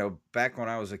 back when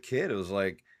I was a kid, it was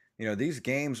like, these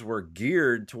games were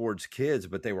geared towards kids,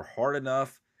 but they were hard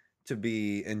enough to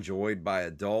be enjoyed by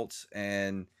adults.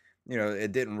 And,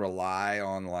 it didn't rely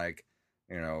on like,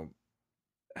 you know,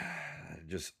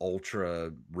 just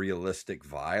ultra realistic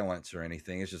violence or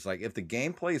anything. It's just like if the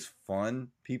gameplay's fun,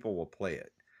 people will play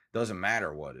it. Doesn't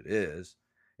matter what it is,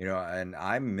 and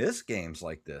I miss games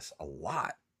like this a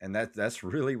lot. And that's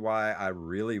really why I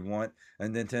really want a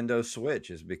Nintendo Switch,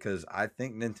 is because I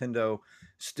think Nintendo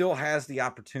still has the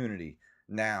opportunity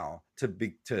now to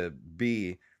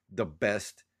be the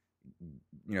best,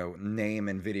 name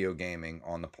in video gaming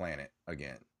on the planet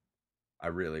again. I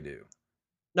really do.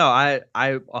 No, I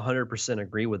 100%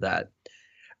 agree with that.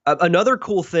 Another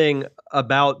cool thing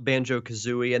about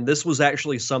Banjo-Kazooie, and this was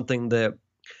actually something that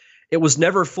it was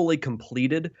never fully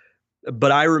completed,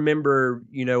 but I remember,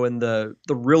 in the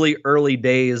really early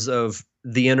days of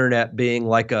the internet being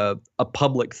like a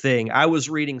public thing, I was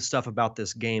reading stuff about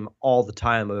this game all the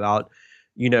time about,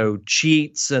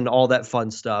 cheats and all that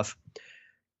fun stuff.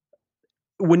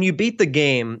 When you beat the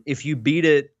game, if you beat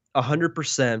it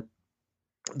 100%,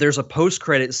 there's a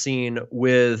post-credit scene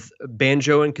with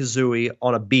Banjo and Kazooie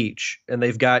on a beach, and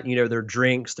they've got, their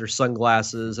drinks, their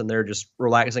sunglasses, and they're just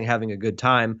relaxing, having a good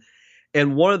time.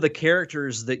 And one of the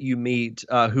characters that you meet,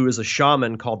 who is a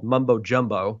shaman called Mumbo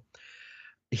Jumbo,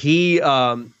 he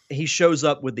shows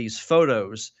up with these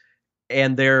photos,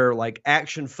 and they're like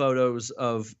action photos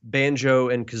of Banjo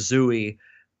and Kazooie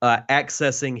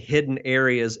accessing hidden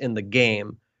areas in the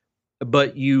game,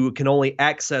 but you can only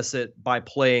access it by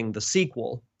playing the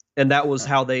sequel. And that was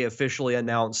how they officially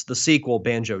announced the sequel,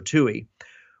 Banjo-Tooie.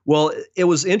 Well, it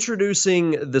was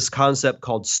introducing this concept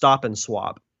called stop and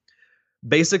swap.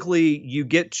 Basically, you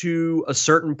get to a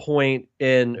certain point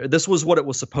this was what it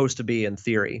was supposed to be in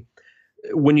theory.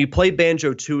 When you play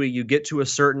Banjo-Tooie, you get to a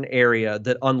certain area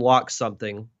that unlocks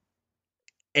something.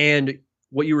 And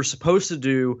what you were supposed to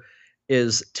do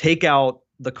is take out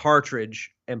the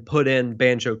cartridge and put in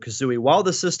Banjo-Kazooie while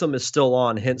the system is still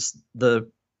on, hence the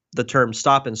term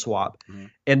stop and swap. Mm-hmm.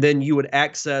 And then you would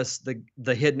access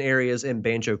the hidden areas in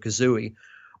Banjo-Kazooie.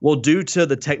 Well, due to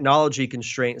the technology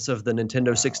constraints of the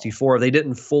Nintendo 64, they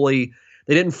didn't fully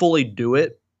do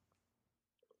it.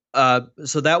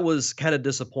 So that was kind of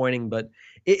disappointing, but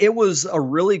it was a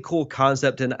really cool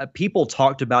concept, and people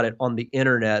talked about it on the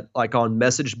internet, like on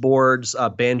message boards,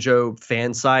 Banjo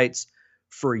fan sites,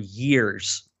 for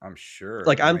years. I'm sure.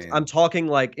 Like I'm talking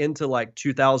like into like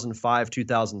 2005,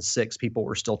 2006, people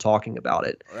were still talking about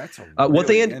it. Well, that's a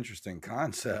really interesting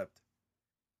concept.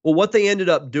 Well, what they ended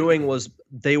up doing was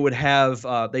they would have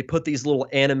they put these little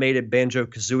animated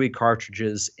Banjo-Kazooie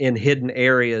cartridges in hidden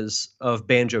areas of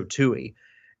Banjo-Tooie,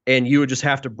 and you would just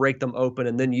have to break them open,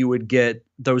 and then you would get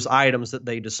those items that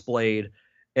they displayed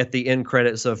at the end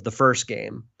credits of the first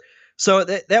game. So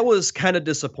that was kind of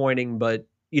disappointing, but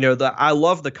I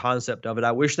love the concept of it.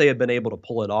 I wish they had been able to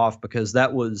pull it off, because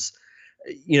that was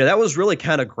really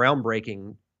kind of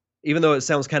groundbreaking, even though it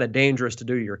sounds kind of dangerous to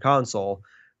do to your console,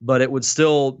 but it would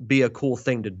still be a cool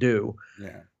thing to do.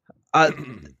 Yeah.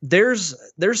 There's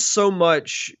so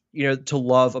much, to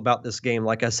love about this game,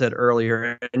 like I said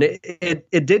earlier, and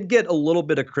it did get a little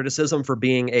bit of criticism for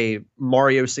being a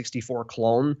Mario 64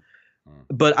 clone,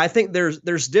 but I think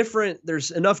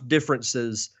there's enough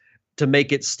differences to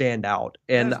make it stand out.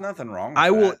 And there's nothing wrong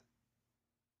with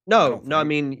that. I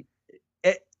mean,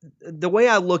 the way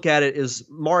I look at it is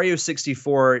Mario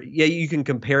 64, yeah, you can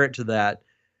compare it to that,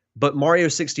 but Mario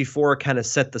 64 kind of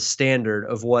set the standard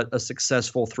of what a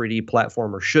successful 3D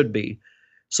platformer should be.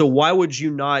 So why would you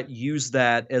not use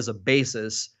that as a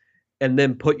basis and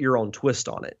then put your own twist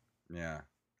on it? Yeah.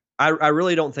 I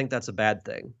really don't think that's a bad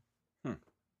thing.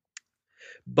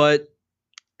 But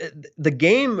the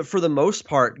game, for the most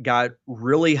part, got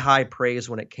really high praise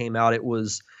when it came out. It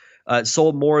was it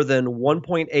sold more than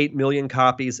 1.8 million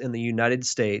copies in the United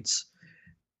States,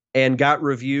 and got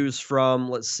reviews from,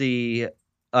 let's see,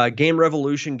 Game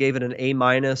Revolution gave it an A-,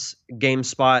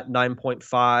 GameSpot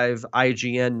 9.5,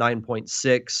 IGN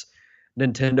 9.6,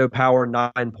 Nintendo Power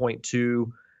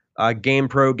 9.2,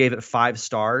 GamePro gave it 5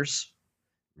 stars.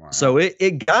 Wow. So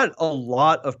it got a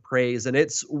lot of praise, and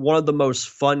it's one of the most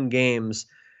fun games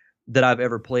that I've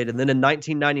ever played. And then in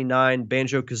 1999,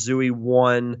 Banjo-Kazooie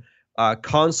won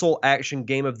Console Action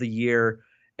Game of the Year,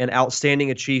 an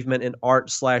outstanding achievement in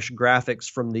art/graphics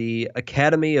from the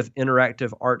Academy of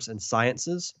Interactive Arts and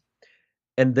Sciences.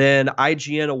 And then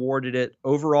IGN awarded it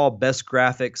overall best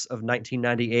graphics of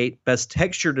 1998, best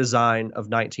texture design of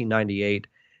 1998,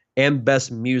 and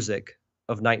best music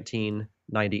of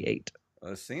 1998.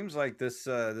 It seems like this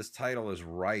title is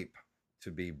ripe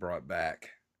to be brought back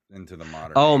into the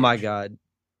modern Oh my age. god.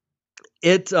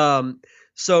 It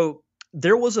so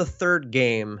there was a third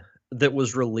game that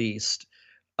was released,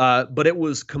 but it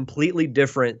was completely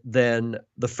different than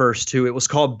the first two. It was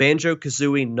called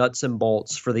Banjo-Kazooie Nuts and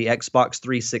Bolts for the Xbox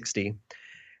 360.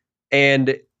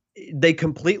 And they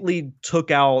completely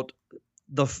took out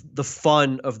the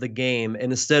fun of the game,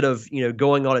 and instead of,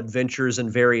 going on adventures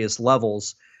in various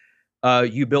levels,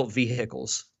 you built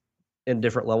vehicles in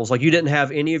different levels. Like, you didn't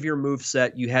have any of your move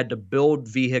set. You had to build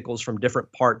vehicles from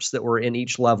different parts that were in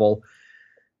each level,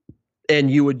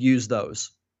 and you would use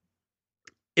those.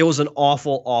 It was an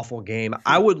awful, awful game.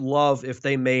 I would love if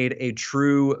they made a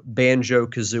true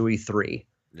Banjo-Kazooie 3.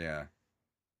 Yeah.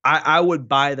 I would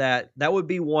buy that. That would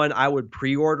be one. I would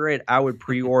pre-order it. I would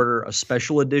pre-order a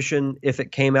special edition if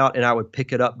it came out, and I would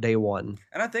pick it up day one.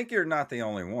 And I think you're not the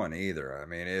only one either. I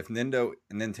mean, if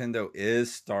Nintendo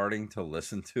is starting to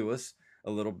listen to us a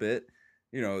little bit,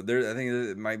 I think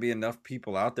there might be enough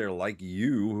people out there like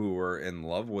you who are in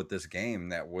love with this game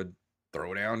that would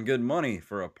throw down good money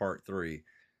for a part 3.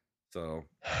 So,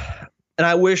 and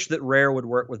I wish that Rare would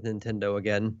work with Nintendo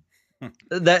again.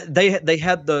 That they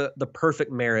had the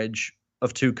perfect marriage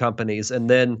of two companies, and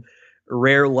then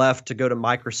Rare left to go to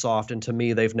Microsoft, and to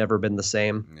me, they've never been the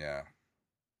same. Yeah.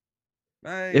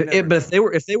 But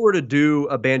if they were to do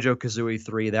a Banjo-Kazooie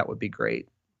 3, that would be great.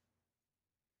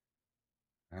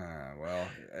 Well,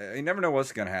 you never know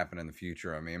what's going to happen in the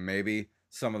future. I mean, maybe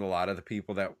a lot of the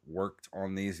people that worked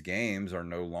on these games are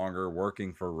no longer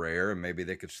working for Rare, and maybe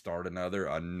they could start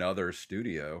another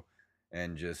studio,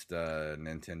 and just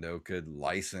Nintendo could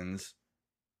license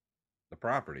the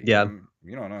property. Yeah.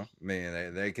 You don't know. I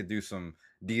mean, they could do some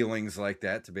dealings like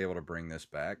that to be able to bring this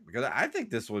back, because I think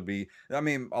this would be,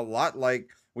 a lot like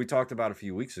we talked about a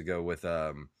few weeks ago with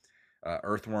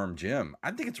Earthworm Jim.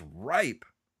 I think it's ripe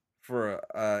for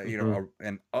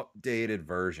an updated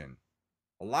version.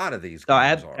 A lot of these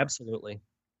games are.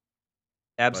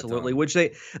 Absolutely. Which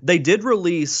they did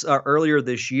release earlier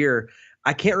this year.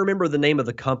 I can't remember the name of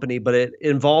the company, but it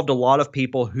involved a lot of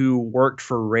people who worked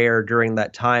for Rare during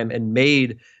that time and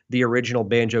made the original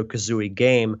Banjo-Kazooie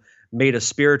game, made a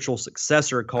spiritual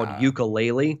successor called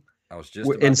Yooka-Laylee. I was just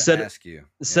about to ask you.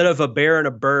 Instead of a bear and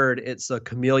a bird, it's a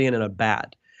chameleon and a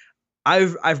bat.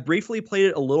 I've briefly played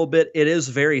it a little bit. It is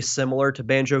very similar to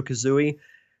Banjo-Kazooie.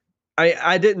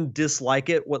 I didn't dislike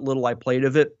it, what little I played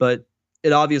of it, but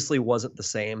it obviously wasn't the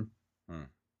same.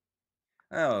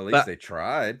 Well, at least they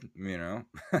tried,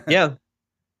 Yeah,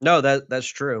 no, that's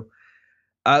true.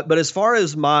 But as far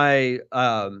as my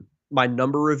my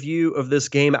number review of this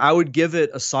game, I would give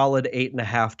it a solid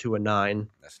 8.5 to a 9.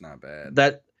 That's not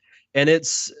bad. And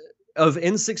it's of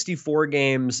N64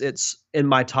 games, it's in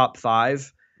my top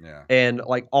 5. Yeah. And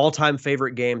like all-time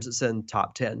favorite games, it's in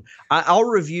top 10. I'll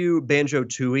review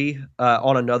Banjo-Tooie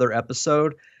on another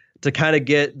episode to kind of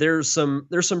get there's some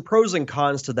pros and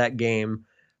cons to that game.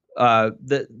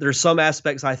 There's some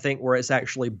aspects I think where it's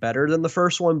actually better than the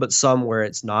first one, but some where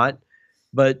it's not.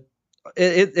 But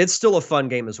it's still a fun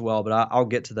game as well. But I'll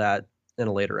get to that in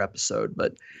a later episode.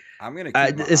 But I'm gonna keep my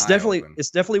it's eye definitely open. it's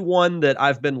definitely one that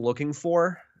I've been looking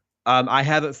for. I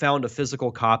haven't found a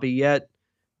physical copy yet,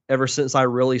 ever since I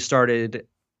really started,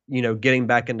 getting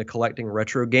back into collecting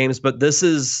retro games. But this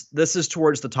is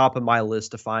towards the top of my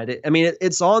list to find it. I mean,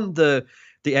 it's on the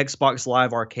Xbox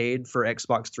Live Arcade for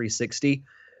Xbox 360,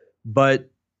 but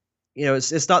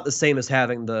it's not the same as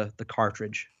having the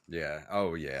cartridge. Yeah.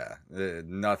 Oh yeah.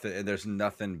 There's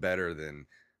nothing better than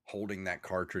holding that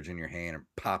cartridge in your hand and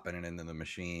popping it into the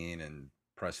machine and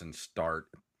pressing start.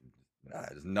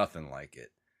 There's nothing like it.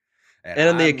 And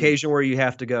on the occasion where you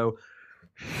have to go.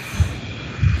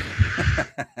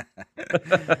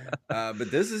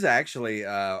 But this is actually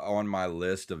on my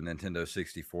list of Nintendo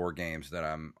 64 games that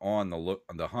I'm on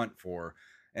the hunt for,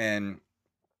 and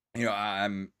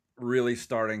I'm really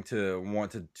starting to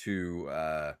want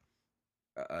to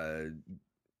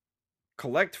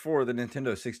collect for the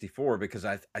Nintendo 64, because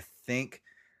I think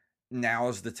now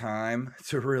is the time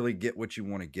to really get what you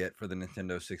want to get for the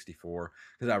Nintendo 64,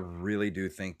 because I really do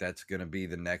think that's going to be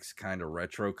the next kind of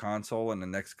retro console in the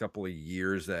next couple of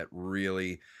years that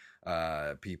really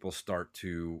people start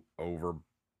to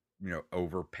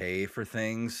overpay for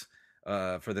things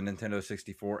for the Nintendo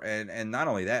 64. And not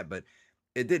only that, but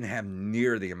it didn't have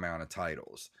near the amount of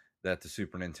titles that the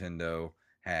Super Nintendo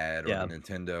had, or the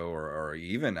Nintendo, or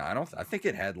even I think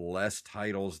it had less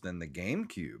titles than the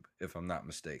GameCube, if I'm not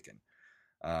mistaken.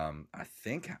 I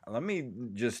think let me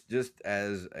just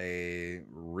as a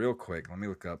real quick, let me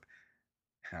look up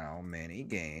how many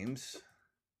games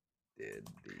did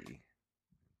the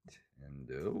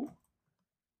Nintendo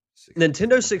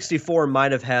Nintendo 64 have? 64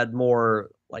 might have had more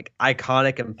like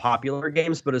iconic and popular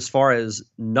games, but as far as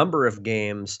number of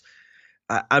games,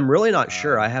 I'm really not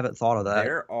sure. I haven't thought of that.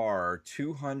 There are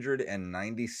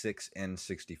 296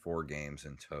 N64 games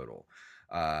in total.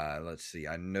 Let's see.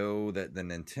 I know that the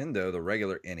Nintendo, the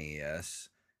regular NES,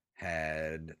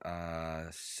 had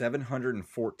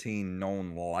 714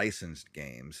 known licensed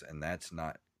games, and that's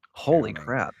not Holy counting.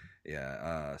 crap.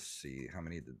 Yeah. Let's see. How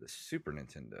many did the Super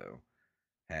Nintendo?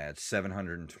 Had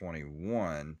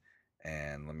 721.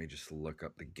 And let me just look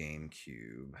up the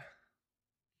GameCube.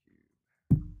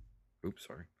 Oops,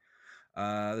 sorry.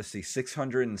 Let's see,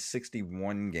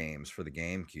 661 games for the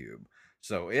GameCube.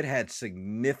 So it had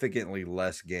significantly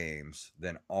less games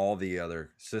than all the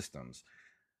other systems.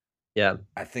 Yeah.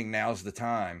 I think now's the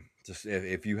time to,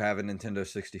 if you have a Nintendo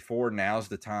 64, now's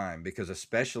the time, because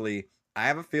especially I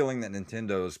have a feeling that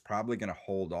Nintendo is probably going to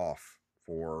hold off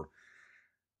for,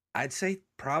 I'd say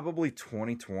probably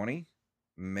 2020,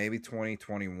 maybe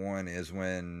 2021 is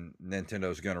when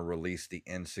Nintendo's going to release the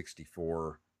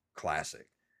N64 Classic.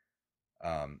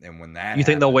 And when that You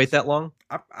think they'll wait happens, that long?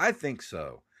 I think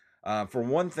so. For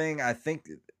one thing, I think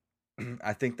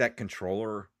I think that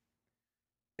controller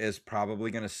is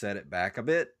probably going to set it back a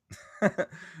bit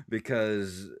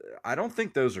because I don't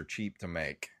think those are cheap to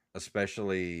make,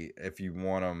 especially if you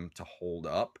want them to hold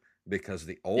up. Because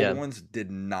the old Yeah. ones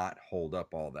did not hold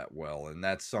up all that well, and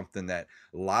that's something that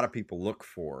a lot of people look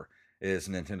for is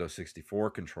Nintendo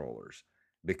 64 controllers,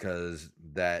 because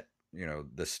that, you know,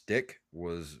 the stick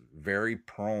was very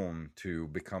prone to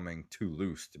becoming too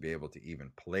loose to be able to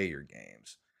even play your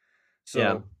games.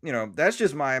 Yeah. So, you know, that's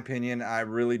just my opinion. I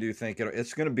really do think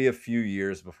it's going to be a few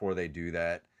years before they do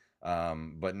that.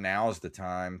 But now's the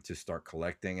time to start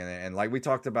collecting. And like we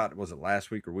talked about, was it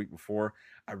last week or week before?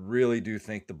 I really do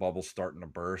think the bubble's starting to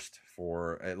burst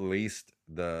for at least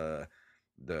the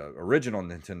original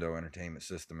Nintendo Entertainment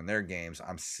System and their games.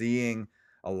 I'm seeing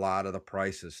a lot of the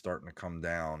prices starting to come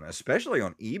down, especially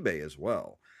on eBay as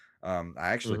well. I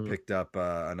actually Mhm. picked up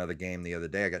another game the other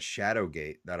day. I got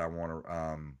Shadowgate that I want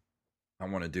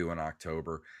to do in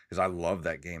October because I love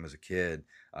that game as a kid.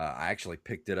 I actually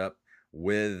picked it up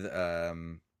with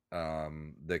the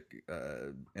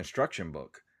instruction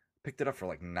book. Picked it up for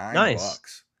like Nice.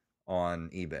 $9 on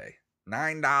eBay.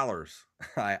 $9.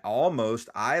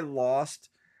 I lost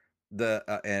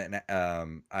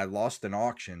I lost an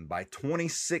auction by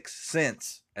 26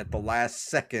 cents at the last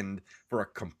second for a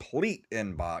complete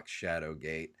inbox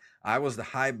Shadowgate. I was the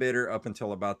high bidder up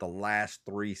until about the last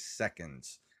 3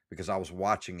 seconds because I was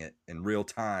watching it in real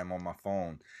time on my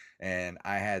phone, and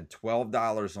I had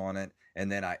 $12 on it,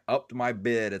 and then I upped my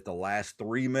bid at the last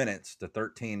 3 minutes to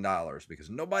 $13 because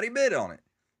nobody bid on it.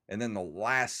 And then the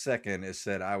last second it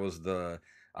said I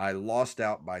lost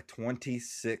out by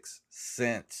 26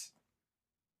 cents.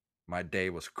 My day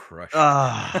was crushed.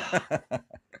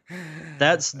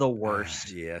 That's the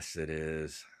worst. Yes, it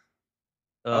is.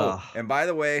 Ugh. Oh, and by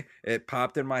the way, it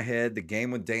popped in my head. The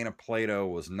game with Dana Plato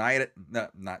was Night. No,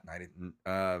 not Night.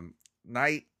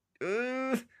 Night.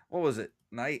 What was it?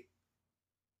 Night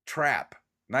Trap.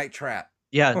 Night Trap.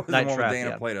 Yeah, Was the Night one with Trap. Dana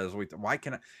Yeah. Plato? Why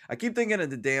can I keep thinking of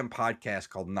the damn podcast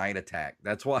called Night Attack?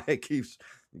 That's why it keeps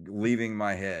leaving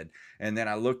my head. And then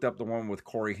I looked up the one with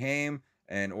Corey Haim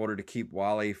in order to keep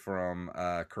Wally from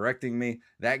correcting me.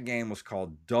 That game was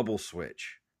called Double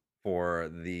Switch for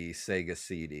the Sega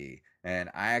CD. And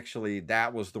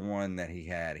that was the one that he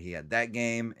had. He had that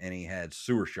game, and he had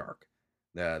Sewer Shark,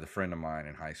 the friend of mine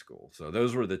in high school. So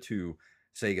those were the two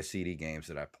Sega CD games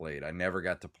that I played. I never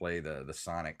got to play the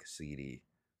Sonic CD.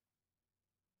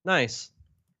 Nice.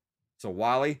 So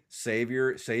Wally, save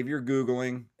your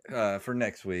Googling for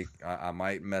next week. I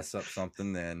might mess up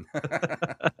something then.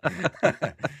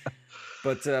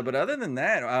 But other than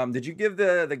that, did you give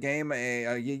the game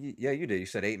a? Yeah, you did. You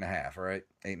said 8.5, right?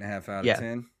 8.5 out of Yeah.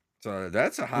 10. So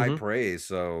that's a high praise.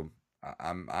 So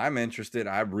I'm interested.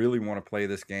 I really want to play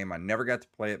this game. I never got to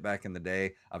play it back in the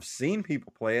day. I've seen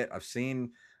people play it. I've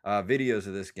seen videos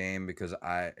of this game because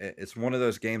it's one of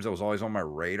those games that was always on my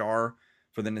radar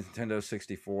for the Nintendo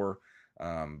 64.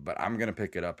 But I'm gonna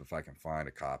pick it up if I can find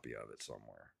a copy of it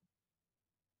somewhere.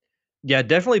 Yeah,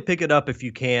 definitely pick it up if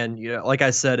you can. You know, like I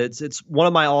said, it's one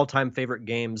of my all-time favorite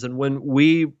games. And when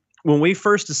we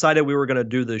first decided we were going to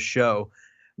do this show,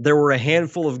 there were a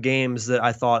handful of games that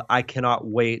I thought I cannot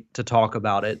wait to talk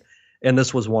about it, and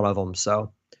this was one of them.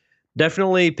 So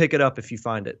definitely pick it up if you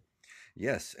find it.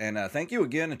 Yes, and thank you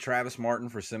again to Travis Martin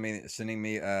for sending us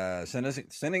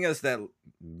that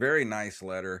very nice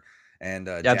letter, and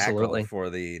Jackal Absolutely. for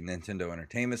the Nintendo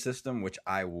Entertainment System, which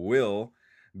I will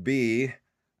be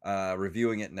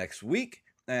reviewing it next week.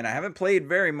 And I haven't played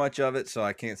very much of it, so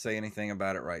I can't say anything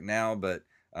about it right now. But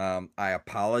I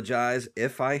apologize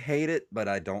if I hate it, but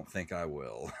I don't think I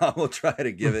will. I will try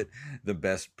to give it the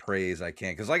best praise I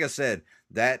can, because, like I said,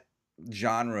 that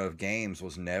genre of games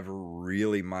was never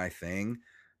really my thing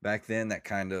back then. That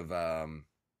kind of I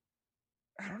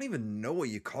don't even know what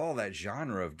you call that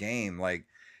genre of game. Like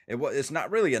it's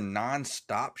not really a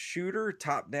non-stop shooter,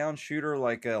 top-down shooter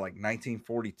like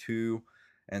 1942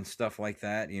 and stuff like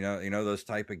that. You know those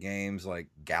type of games like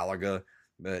Galaga,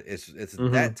 but it's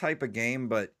that type of game.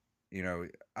 But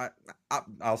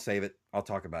I'll save it. I'll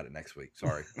talk about it next week.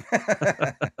 Sorry.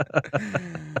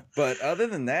 But other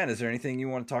than that, is there anything you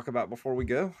want to talk about before we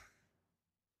go?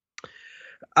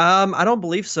 I don't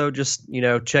believe so. Just,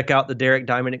 check out the Derek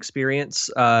Diamond Experience,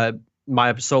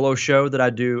 my solo show that I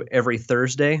do every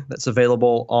Thursday. That's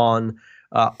available on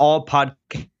all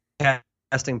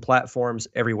podcasting platforms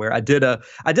everywhere. I did a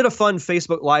fun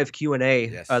Facebook Live Q&A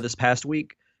this past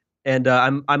week, and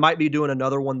I might be doing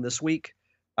another one this week.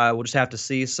 We'll just have to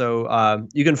see. So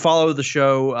you can follow the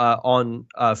show on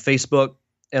Facebook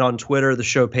and on Twitter. The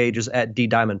show page is at D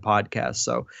Diamond Podcast.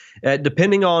 So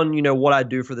depending on, what I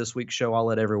do for this week's show, I'll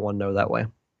let everyone know that way.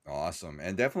 Awesome.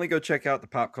 And definitely go check out the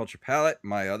Pop Culture Palette,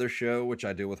 my other show, which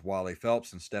I do with Wally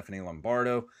Phelps and Stephanie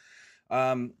Lombardo.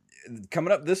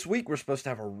 Coming up this week, we're supposed to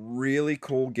have a really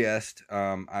cool guest.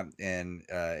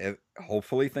 Hopefully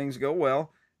things go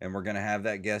well. And we're going to have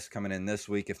that guest coming in this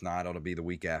week. If not, it'll be the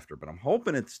week after. But I'm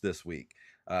hoping it's this week.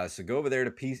 So go over there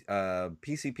to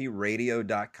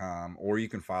PCPradio.com, or you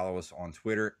can follow us on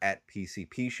Twitter at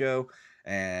PCP Show,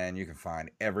 and you can find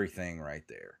everything right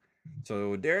there.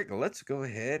 So, Derek, let's go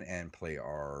ahead and play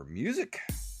our music.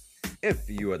 If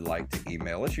you would like to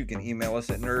email us, you can email us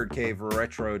at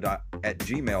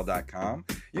nerdcaveretro@gmail.com.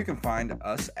 You can find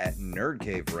us at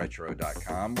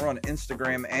nerdcaveretro.com. We're on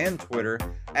Instagram and Twitter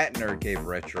at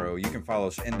nerdcaveretro. You can follow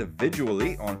us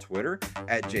individually on Twitter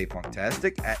at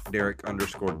jpunktastic, at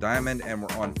Derek_Diamond, and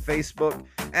we're on Facebook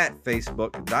at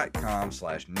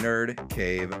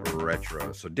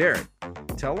facebook.com/nerdcaveretro. So, Derek,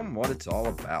 tell them what it's all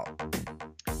about.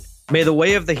 May the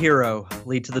way of the hero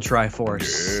lead to the Triforce.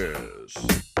 Yes.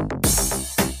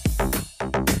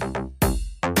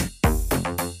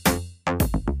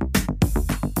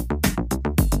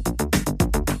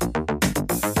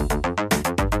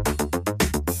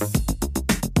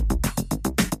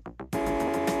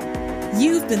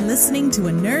 You've been listening to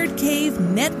a Nerd Cave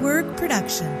Network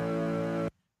production.